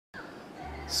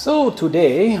So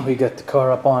today we got the car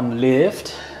up on the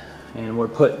lift and we're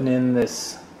putting in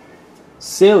this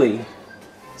silly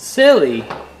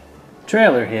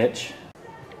trailer hitch.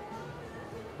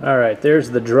 Alright,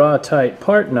 there's the draw-tite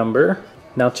part number.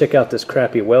 Now check out this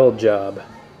crappy weld job.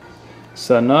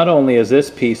 So not only is this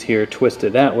piece here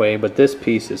twisted that way, but this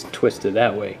piece is twisted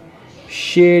that way.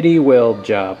 Shitty weld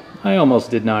job. I almost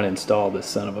did not install this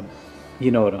son of a...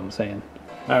 You know what I'm saying.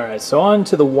 Alright, so on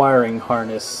to the wiring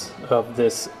harness of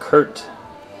this Kurt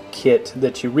kit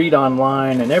that you read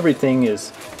online, and everything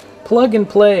is plug and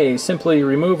play. Simply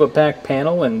remove a back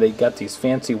panel and they got these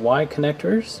fancy Y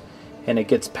connectors and it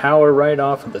gets power right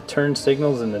off of the turn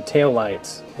signals and the tail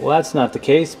lights. Well, that's not the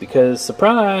case because,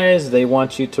 surprise, they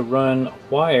want you to run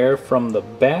wire from the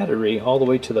battery all the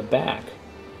way to the back.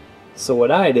 So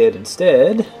what I did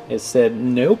instead is said,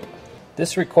 nope.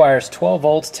 This requires 12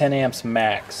 volts, 10 amps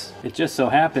max. It just so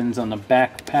happens on the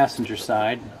back passenger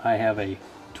side, I have a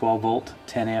 12 volt,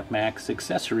 10 amp max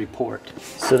accessory port.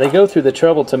 So they go through the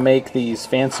trouble to make these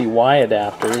fancy Y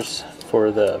adapters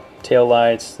for the tail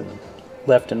lights and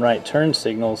left and right turn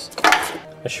signals.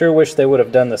 I sure wish they would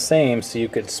have done the same so you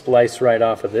could splice right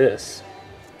off of this.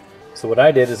 So what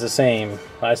I did is the same.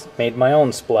 I made my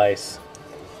own splice.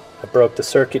 I broke the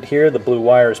circuit here. The blue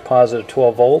wire is positive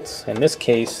 12 volts. In this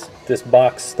case, this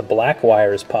box, the black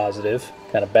wire is positive,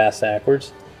 kind of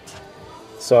backwards.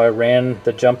 So I ran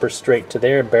the jumper straight to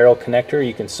there, barrel connector.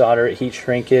 You can solder it, heat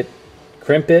shrink it,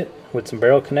 crimp it with some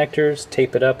barrel connectors,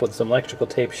 tape it up with some electrical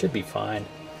tape, should be fine.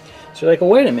 So you're like, well,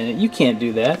 wait a minute, you can't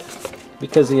do that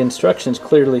because the instructions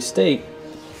clearly state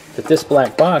that this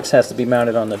black box has to be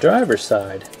mounted on the driver's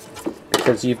side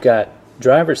because you've got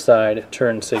driver's side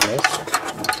turn signals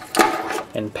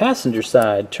and passenger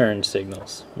side turn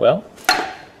signals. Well,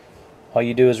 all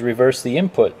you do is reverse the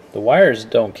input. The wires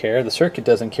don't care, the circuit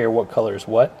doesn't care what color is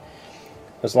what.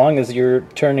 As long as you're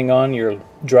turning on your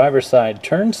driver's side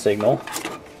turn signal,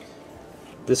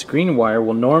 this green wire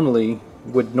would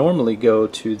normally go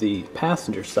to the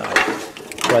passenger side.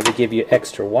 That's why they give you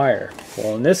extra wire.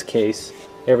 Well, in this case,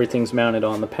 everything's mounted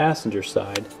on the passenger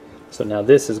side, so now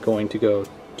this is going to go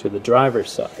to the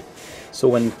driver's side. So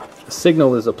when a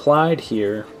signal is applied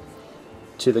here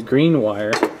to the green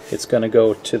wire, it's going to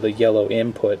go to the yellow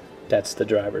input. That's the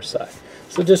driver's side.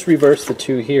 So just reverse the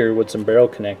two here with some barrel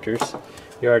connectors.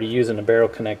 You're already using a barrel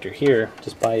connector here.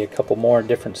 Just buy a couple more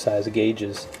different size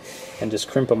gauges and just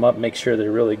crimp them up, make sure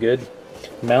they're really good.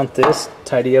 Mount this,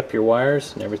 tidy up your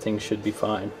wires, and everything should be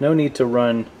fine. No need to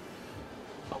run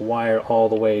a wire all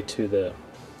the way to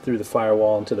through the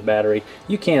firewall into the battery.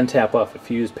 You can tap off a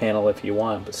fuse panel if you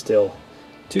want, but still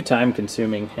too time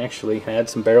consuming. Actually, I had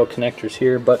some barrel connectors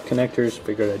here, butt connectors,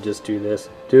 figured I'd just do this.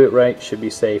 Do it right, should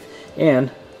be safe. And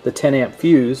the 10 amp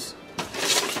fuse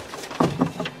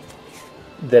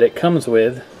that it comes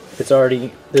with, there's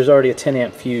already a 10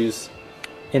 amp fuse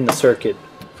in the circuit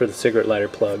for the cigarette lighter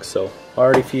plug, so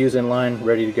already fuse in line,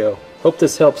 ready to go. Hope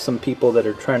this helps some people that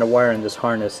are trying to wire in this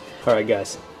harness. Alright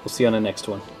guys, we'll see you on the next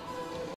one.